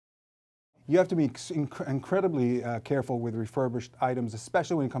You have to be incredibly careful with refurbished items,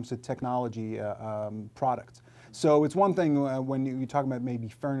 especially when it comes to technology products. So it's one thing when you talk about maybe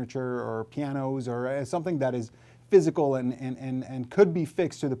furniture or pianos or something that is physical and could be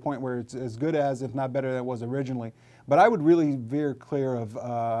fixed to the point where it's as good as, if not better than it was originally. But I would really veer clear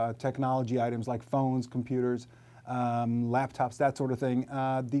of technology items like phones, computers, laptops, that sort of thing.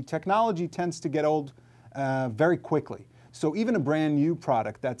 The technology tends to get old very quickly. So even a brand new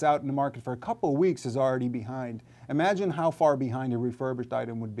product that's out in the market for a couple of weeks is already behind. Imagine how far behind a refurbished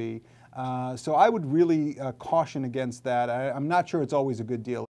item would be. So I would really caution against that. I'm not sure it's always a good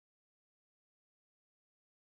deal.